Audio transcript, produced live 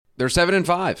They're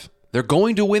 7-5. They're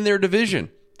going to win their division.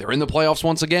 They're in the playoffs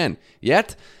once again.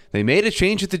 Yet, they made a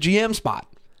change at the GM spot.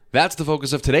 That's the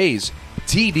focus of today's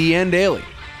TDN Daily.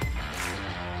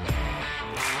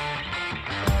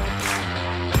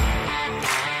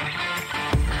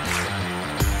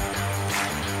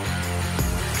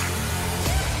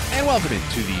 And welcome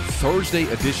into the Thursday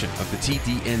edition of the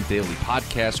TDN Daily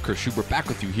podcast. Chris Schubert back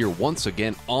with you here once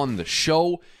again on the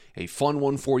show. A fun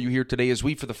one for you here today as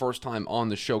we, for the first time on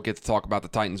the show, get to talk about the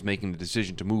Titans making the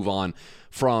decision to move on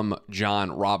from John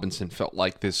Robinson. Felt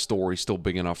like this story still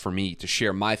big enough for me to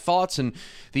share my thoughts and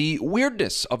the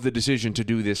weirdness of the decision to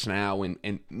do this now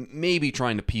and maybe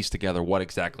trying to piece together what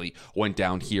exactly went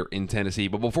down here in Tennessee.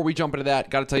 But before we jump into that,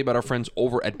 got to tell you about our friends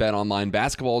over at BetOnline.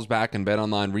 Basketball is back and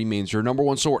BetOnline remains your number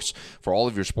one source for all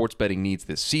of your sports betting needs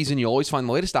this season. You'll always find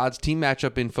the latest odds, team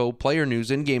matchup info, player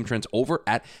news, and game trends over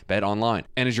at BetOnline.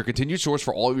 And as your continued source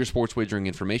for all of your sports wagering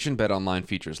information, BetOnline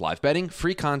features live betting,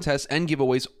 free contests, and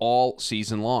giveaways all season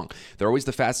long. They're always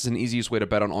the fastest and easiest way to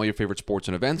bet on all your favorite sports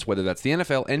and events, whether that's the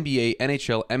NFL, NBA,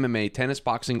 NHL, MMA, tennis,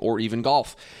 boxing, or even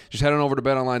golf. Just head on over to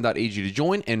betonline.ag to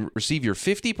join and receive your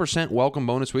 50% welcome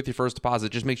bonus with your first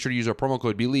deposit. Just make sure to use our promo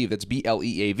code BELIEVE, that's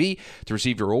BLEAV, to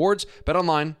receive your rewards.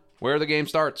 BetOnline, where the game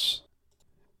starts.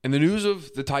 And the news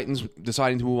of the Titans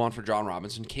deciding to move on for John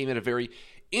Robinson came at a very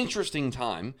interesting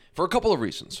time for a couple of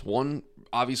reasons. One,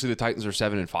 obviously the Titans are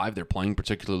 7-5. They're playing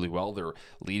particularly well. They're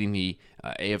leading the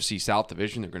AFC South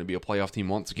division. They're going to be a playoff team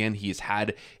once again. He has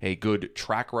had a good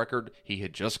track record. He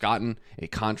had just gotten a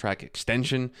contract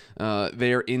extension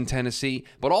there in Tennessee,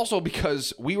 but also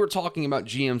because we were talking about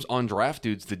GMs on Draft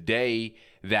Dudes the day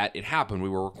that it happened. We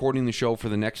were recording the show for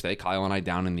the next day. Kyle and I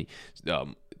down in the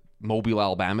Mobile,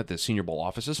 Alabama, at the Senior Bowl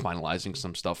offices, finalizing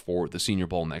some stuff for the Senior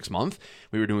Bowl next month.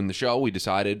 We were doing the show. We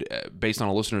decided, based on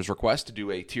a listener's request, to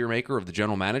do a tier maker of the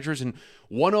general managers. And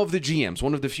one of the GMs,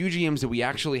 one of the few GMs that we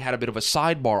actually had a bit of a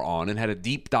sidebar on and had a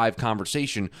deep dive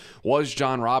conversation was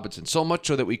John Robinson. So much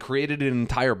so that we created an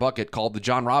entire bucket called the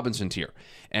John Robinson tier.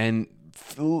 And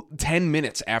 10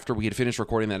 minutes after we had finished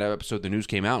recording that episode, the news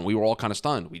came out, and we were all kind of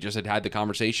stunned. We just had the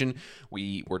conversation.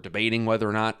 We were debating whether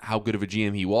or not how good of a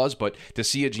GM he was, but to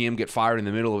see a GM get fired in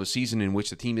the middle of a season in which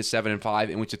the team is 7-5,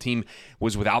 in which the team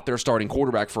was without their starting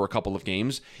quarterback for a couple of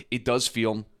games, it does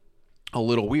feel a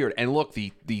little weird. And look,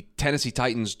 the Tennessee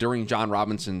Titans during John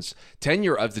Robinson's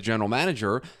tenure as the general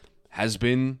manager has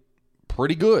been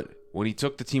pretty good. When he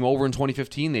took the team over in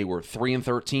 2015, they were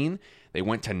 3-13. They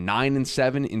went to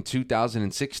 9-7 in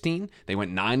 2016. They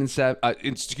went 9-7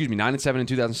 in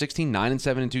 2016,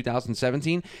 9-7 in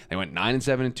 2017. They went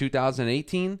 9-7 in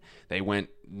 2018. They went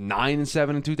 9-7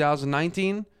 in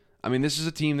 2019. I mean, this is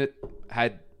a team that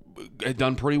had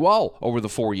done pretty well over the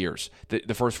 4 years,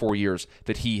 the first 4 years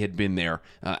that he had been there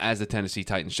as the Tennessee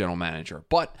Titans general manager.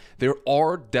 But there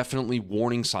are definitely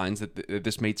warning signs that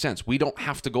this made sense. We don't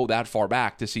have to go that far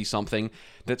back to see something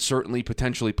that certainly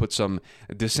potentially put some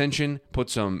dissension, put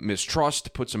some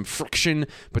mistrust, put some friction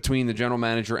between the general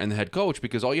manager and the head coach,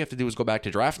 because all you have to do is go back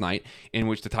to draft night, in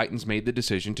which the Titans made the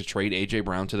decision to trade A.J.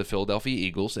 Brown to the Philadelphia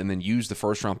Eagles and then use the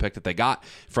first-round pick that they got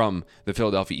from the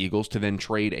Philadelphia Eagles to then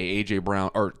trade A.J. Brown,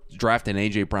 or draft an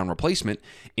A.J. Brown replacement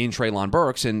in Treylon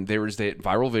Burks. And there is that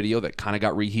viral video that kind of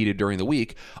got reheated during the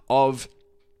week of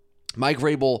Mike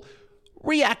Vrabel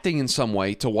reacting in some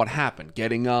way to what happened,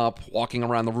 getting up, walking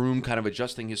around the room, kind of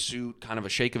adjusting his suit, kind of a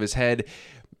shake of his head,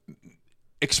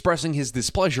 expressing his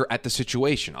displeasure at the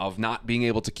situation of not being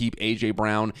able to keep A.J.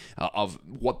 Brown, of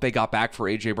what they got back for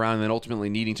A.J. Brown, and then ultimately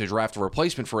needing to draft a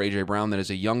replacement for A.J. Brown that is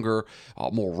a younger,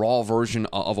 more raw version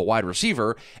of a wide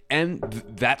receiver, and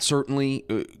that certainly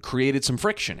created some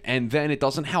friction. And then it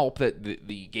doesn't help that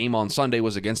the game on Sunday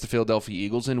was against the Philadelphia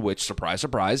Eagles, in which, surprise,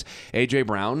 surprise, A.J.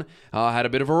 Brown had a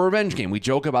bit of a revenge game. We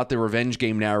joke about the revenge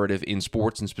game narrative in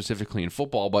sports and specifically in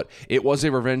football, but it was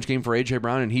a revenge game for A.J.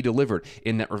 Brown, and he delivered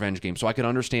in that revenge game. So I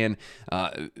can understand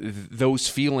those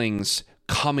feelings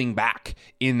coming back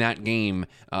in that game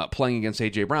playing against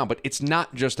A.J. Brown. But it's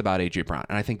not just about A.J. Brown.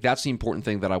 And I think that's the important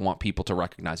thing that I want people to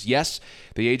recognize. Yes,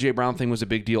 the A.J. Brown thing was a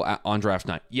big deal on draft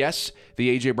night. Yes, the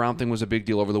A.J. Brown thing was a big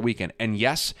deal over the weekend. And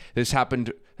yes, this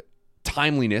happened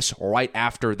timeliness right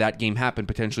after that game happened,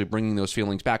 potentially bringing those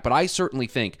feelings back. But I certainly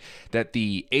think that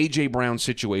the A.J. Brown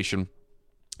situation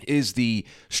is the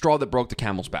straw that broke the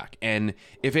camel's back. And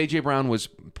if A.J. Brown was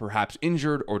perhaps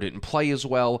injured or didn't play as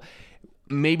well,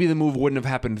 maybe the move wouldn't have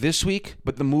happened this week,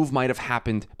 but the move might have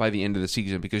happened by the end of the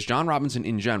season, because John Robinson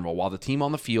in general, while the team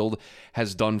on the field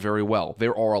has done very well,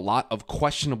 there are a lot of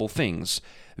questionable things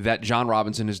that John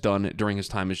Robinson has done during his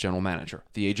time as general manager.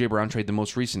 The A.J. Brown trade, the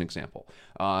most recent example.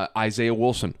 Isaiah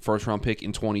Wilson, first-round pick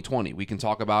in 2020. We can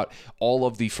talk about all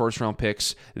of the first-round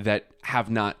picks that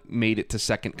have not made it to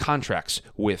second contracts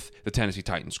with the Tennessee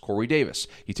Titans. Corey Davis,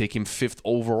 you take him 5th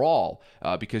overall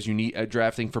because you need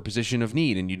drafting for position of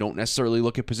need, and you don't necessarily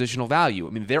look at positional value.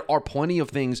 I mean, there are plenty of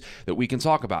things that we can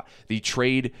talk about. The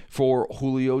trade for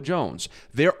Julio Jones.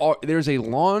 There's a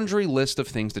laundry list of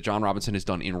things that John Robinson has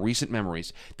done in recent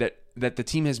memories that the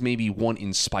team has maybe won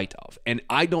in spite of. And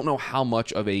I don't know how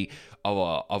much of a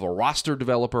roster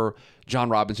developer John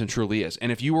Robinson truly is.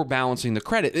 And if you were balancing the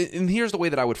credit, and here's the way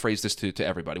that I would phrase this to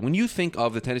everybody. When you think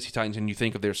of the Tennessee Titans and you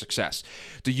think of their success,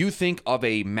 do you think of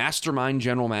a mastermind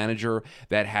general manager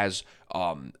that has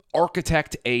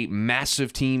architect a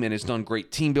massive team and has done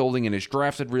great team building and has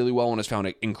drafted really well and has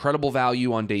found incredible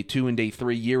value on day 2 and day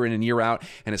 3, year in and year out,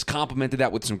 and has complemented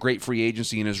that with some great free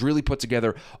agency and has really put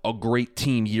together a great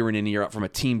team year in and year out from a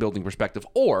team building perspective?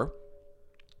 Or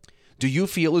do you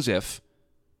feel as if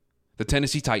the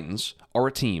Tennessee Titans are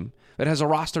a team that has a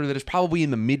roster that is probably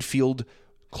in the midfield,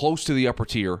 close to the upper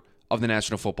tier of the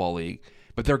National Football League,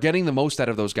 but they're getting the most out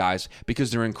of those guys because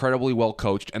they're incredibly well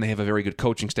coached and they have a very good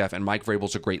coaching staff, and Mike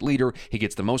Vrabel's a great leader. He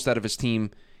gets the most out of his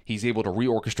team. He's able to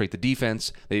reorchestrate the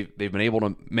defense. They've been able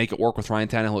to make it work with Ryan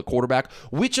Tannehill at quarterback.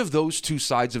 Which of those two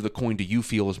sides of the coin do you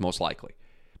feel is most likely?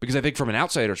 Because I think from an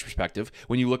outsider's perspective,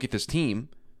 when you look at this team,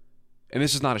 and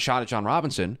this is not a shot at John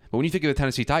Robinson, but when you think of the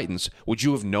Tennessee Titans, would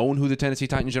you have known who the Tennessee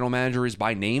Titans general manager is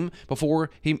by name before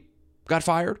he got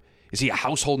fired? Is he a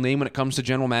household name when it comes to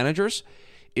general managers?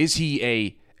 Is he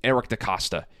a Eric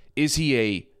DaCosta? Is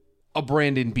he a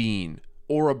Brandon Beane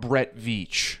or a Brett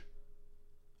Veach?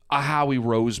 A Howie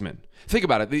Roseman? Think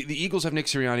about it. The Eagles have Nick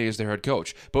Sirianni as their head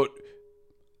coach, but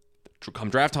come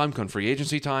draft time, come free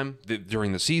agency time,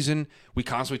 during the season, we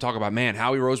constantly talk about, man,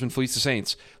 Howie Roseman fleeced the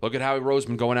Saints. Look at Howie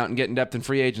Roseman going out and getting depth in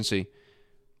free agency.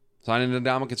 Signing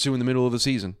Ndamukong Suh in the middle of the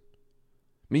season.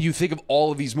 I mean, you think of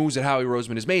all of these moves that Howie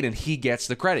Roseman has made, and he gets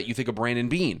the credit. You think of Brandon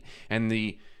Beane and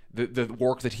the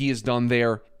work that he has done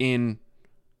there in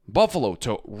Buffalo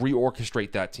to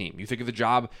reorchestrate that team. You think of the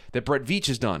job that Brett Veach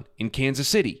has done in Kansas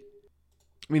City.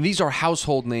 I mean, these are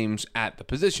household names at the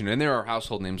position, and there are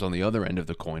household names on the other end of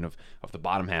the coin of the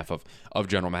bottom half of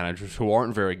general managers who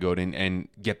aren't very good and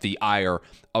get the ire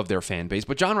of their fan base.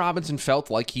 But John Robinson felt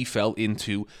like he fell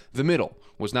into the middle.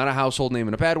 Was not a household name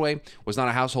in a bad way, was not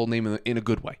a household name in a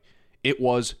good way. It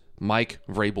was Mike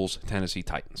Vrabel's Tennessee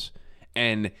Titans.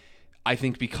 And I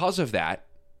think because of that,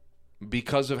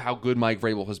 because of how good Mike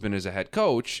Vrabel has been as a head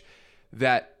coach,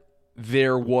 that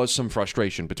there was some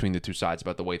frustration between the two sides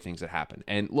about the way things had happened.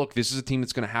 And look, this is a team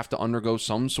that's going to have to undergo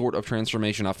some sort of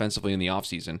transformation offensively in the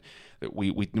offseason.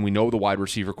 We know the wide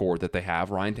receiver core that they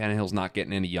have. Ryan Tannehill's not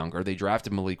getting any younger. They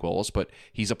drafted Malik Willis, but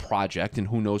he's a project, and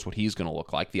who knows what he's going to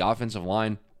look like. The offensive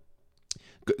line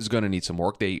is going to need some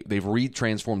work. They've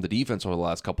re-transformed the defense over the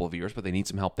last couple of years, but they need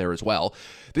some help there as well.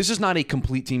 This is not a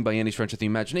complete team by any stretch of the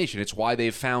imagination. It's why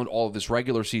they've found all of this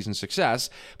regular season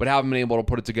success, but haven't been able to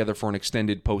put it together for an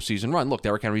extended postseason run. Look,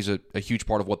 Derrick Henry's a huge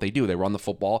part of what they do. They run the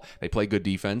football. They play good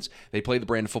defense. They play the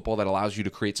brand of football that allows you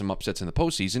to create some upsets in the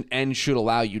postseason and should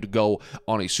allow you to go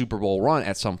on a Super Bowl run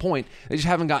at some point. They just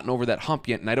haven't gotten over that hump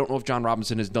yet, and I don't know if John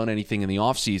Robinson has done anything in the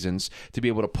off seasons to be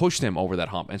able to push them over that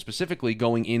hump. And specifically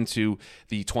going into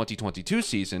the 2022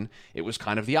 season, it was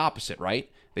kind of the opposite, right?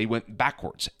 They went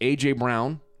backwards. A.J.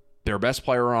 Brown, their best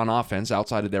player on offense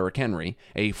outside of Derrick Henry,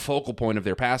 a focal point of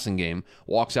their passing game,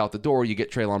 walks out the door. You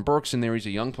get Treylon Burks in there. He's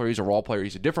a young player. He's a role player.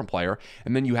 He's a different player.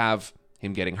 And then you have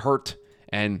him getting hurt,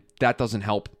 and that doesn't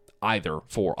help either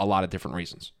for a lot of different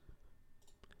reasons.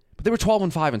 But they were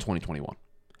 12-5 in 2021.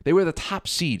 They were the top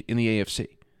seed in the AFC.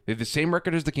 They had the same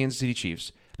record as the Kansas City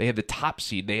Chiefs. They had the top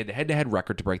seed. They had the head-to-head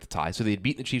record to break the tie, so they had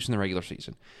beaten the Chiefs in the regular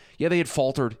season. Yeah, they had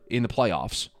faltered in the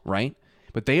playoffs, right?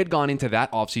 But they had gone into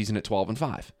that offseason at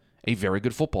 12-5. A very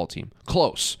good football team.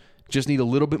 Close. Just need a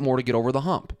little bit more to get over the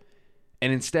hump.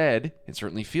 And instead, it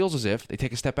certainly feels as if they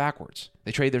take a step backwards.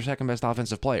 They trade their second-best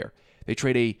offensive player. They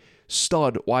trade a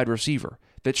stud wide receiver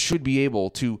that should be able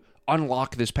to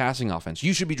unlock this passing offense.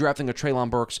 You should be drafting a Treylon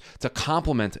Burks to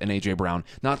complement an A.J. Brown,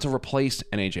 not to replace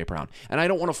an A.J. Brown. And I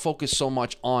don't want to focus so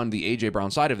much on the A.J.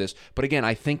 Brown side of this, but again,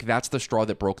 I think that's the straw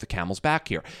that broke the camel's back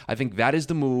here. I think that is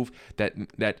the move that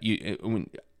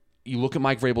you look at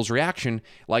Mike Vrabel's reaction,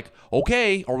 like,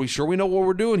 okay, are we sure we know what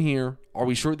we're doing here? Are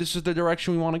we sure this is the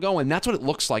direction we want to go? And that's what it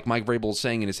looks like Mike Vrabel is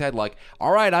saying in his head, like,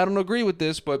 all right, I don't agree with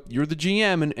this, but you're the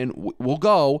GM, and we'll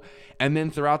go. And then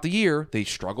throughout the year, they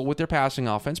struggle with their passing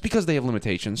offense because they have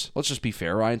limitations. Let's just be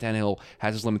fair. Ryan Tannehill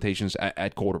has his limitations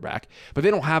at quarterback, but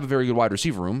they don't have a very good wide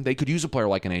receiver room. They could use a player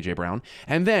like an A.J. Brown.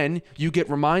 And then you get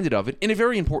reminded of it in a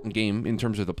very important game in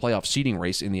terms of the playoff seeding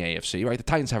race in the AFC, right? The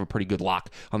Titans have a pretty good lock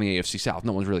on the AFC South.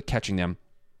 No one's really catching them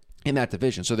in that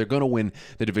division. So they're going to win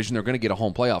the division. They're going to get a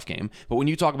home playoff game. But when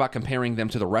you talk about comparing them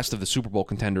to the rest of the Super Bowl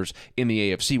contenders in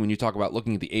the AFC, when you talk about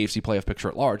looking at the AFC playoff picture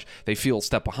at large, they feel a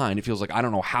step behind. It feels like I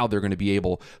don't know how they're going to be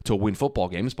able to win football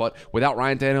games. But without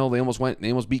Ryan Tannehill, they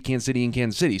almost beat Kansas City in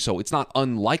Kansas City. So it's not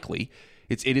unlikely.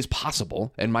 It is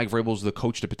possible, and Mike Vrabel is the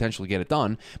coach to potentially get it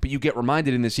done, but you get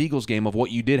reminded in this Eagles game of what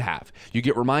you did have. You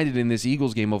get reminded in this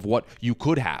Eagles game of what you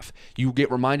could have. You get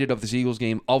reminded of this Eagles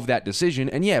game of that decision,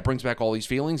 and yeah, it brings back all these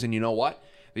feelings, and you know what?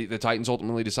 The Titans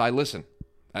ultimately decide, listen,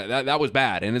 that was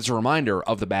bad, and it's a reminder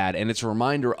of the bad, and it's a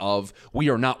reminder of we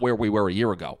are not where we were a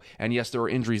year ago. And yes, there are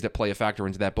injuries that play a factor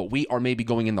into that, but we are maybe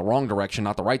going in the wrong direction,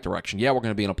 not the right direction. Yeah, we're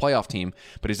going to be in a playoff team,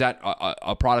 but is that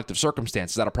a product of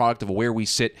circumstance? Is that a product of where we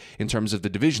sit in terms of the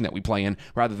division that we play in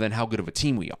rather than how good of a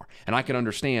team we are? And I can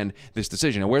understand this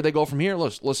decision. And where they go from here,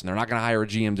 listen, they're not going to hire a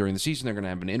GM during the season. They're going to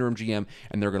have an interim GM,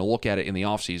 and they're going to look at it in the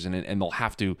offseason, and they'll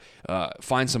have to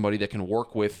find somebody that can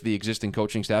work with the existing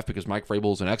coaching staff because Mike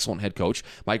Vrabel is an excellent head coach.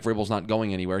 Mike Vrabel's not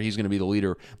going anywhere. He's going to be the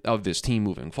leader of this team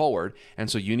moving forward. And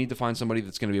so you need to find somebody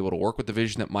that's going to be able to work with the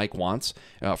vision that Mike wants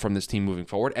from this team moving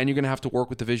forward. And you're going to have to work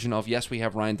with the vision of, yes, we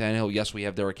have Ryan Tannehill, yes, we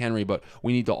have Derrick Henry, but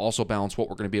we need to also balance what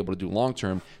we're going to be able to do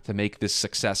long-term to make this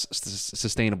success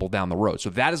sustainable down the road. So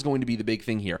that is going to be the big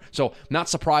thing here. So I'm not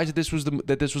surprised that this was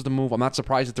the move. I'm not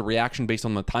surprised at the reaction based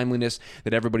on the timeliness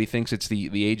that everybody thinks it's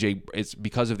it's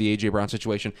because of the A.J. Brown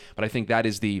situation. But I think that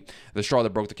is the straw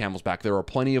that broke the camel's back. There are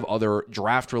plenty of other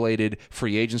draft-related,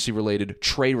 free agency-related,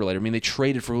 trade-related. I mean, they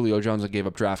traded for Julio Jones and gave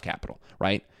up draft capital,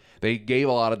 right? They gave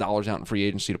a lot of dollars out in free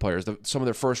agency to players. Some of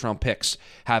their first-round picks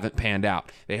haven't panned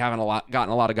out. They haven't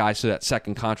gotten a lot of guys to that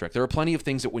second contract. There are plenty of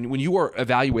things that when you are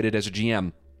evaluated as a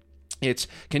GM, it's,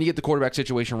 can you get the quarterback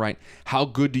situation right? How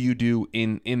good do you do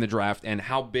in the draft? And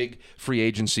how big free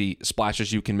agency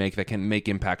splashes you can make that can make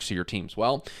impacts to your teams?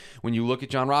 Well, when you look at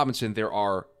John Robinson, there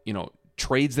are,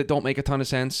 trades that don't make a ton of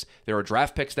sense. There are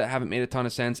draft picks that haven't made a ton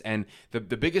of sense. And the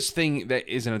biggest thing that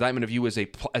is an indictment of you as a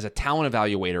talent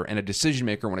evaluator and a decision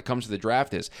maker when it comes to the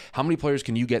draft is, how many players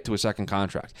can you get to a second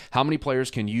contract? How many players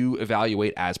can you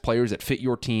evaluate as players that fit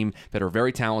your team, that are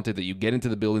very talented, that you get into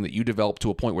the building, that you develop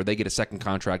to a point where they get a second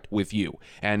contract with you?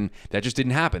 And that just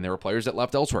didn't happen. There were players that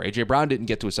left elsewhere. A.J. Brown didn't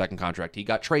get to a second contract. He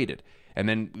got traded and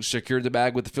then secured the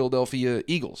bag with the Philadelphia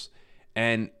Eagles.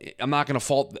 And I'm not going to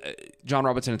fault John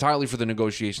Robinson entirely for the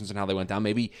negotiations and how they went down.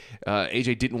 Maybe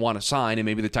AJ didn't want to sign, and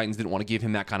maybe the Titans didn't want to give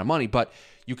him that kind of money. But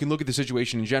you can look at the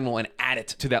situation in general and add it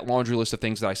to that laundry list of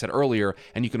things that I said earlier,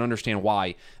 and you can understand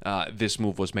why this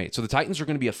move was made. So the Titans are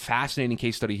going to be a fascinating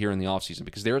case study here in the offseason,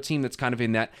 because they're a team that's kind of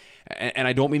in that, and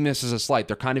I don't mean this as a slight,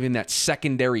 they're kind of in that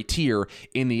secondary tier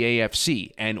in the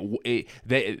AFC. And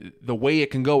the way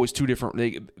it can go is two different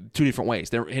ways.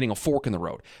 They're hitting a fork in the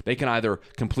road. They can either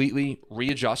completely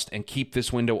readjust and keep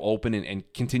this window open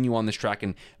and continue on this track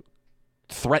and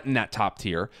threaten that top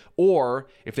tier, or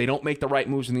if they don't make the right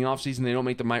moves in the offseason, they don't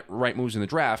make the right moves in the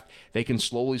draft, they can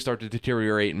slowly start to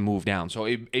deteriorate and move down. So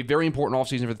a very important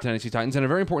offseason for the Tennessee Titans, and a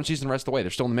very important season the rest of the way.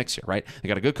 They're still in the mix here, right? They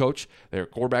got a good coach. Their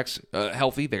quarterback's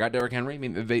healthy. They got Derrick Henry. I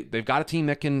mean, they've got a team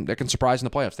that can surprise in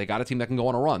the playoffs. They got a team that can go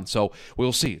on a run. So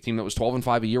we'll see. A team that was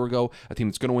 12-5 a year ago, a team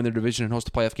that's going to win their division and host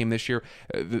a playoff game this year.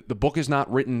 The book is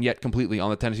not written yet completely on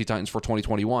the Tennessee Titans for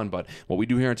 2021, but what we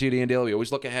do here on TDN Daily, we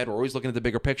always look ahead. We're always looking at the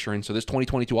bigger picture, and so this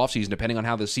 2022 offseason, depending on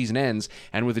how the season ends,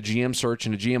 and with a GM search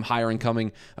and a GM hiring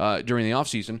coming during the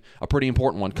offseason, a pretty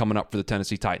important one coming up for the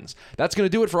Tennessee Titans. That's going to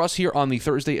do it for us here on the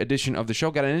Thursday edition of the show.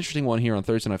 Got an interesting one here on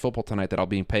Thursday Night Football tonight that I'll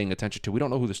be paying attention to. We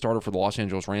don't know who the starter for the Los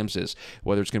Angeles Rams is,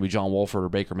 whether it's going to be John Wolford or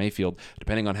Baker Mayfield,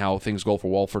 depending on how things go for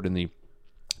Wolford in the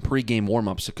pre-game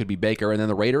warm-ups. It could be Baker. And then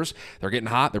the Raiders, they're getting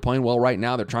hot. They're playing well right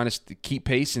now. They're trying to keep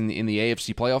pace in the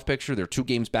AFC playoff picture. They're 2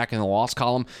 games back in the loss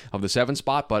column of the 7th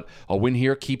spot, but a win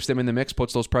here keeps them in the mix,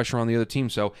 puts those pressure on the other team.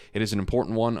 So it is an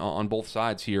important one on both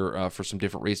sides here for some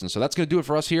different reasons. So that's going to do it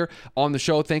for us here on the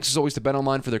show. Thanks as always to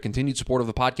BetOnline for their continued support of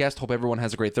the podcast. Hope everyone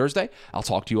has a great Thursday. I'll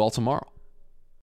talk to you all tomorrow.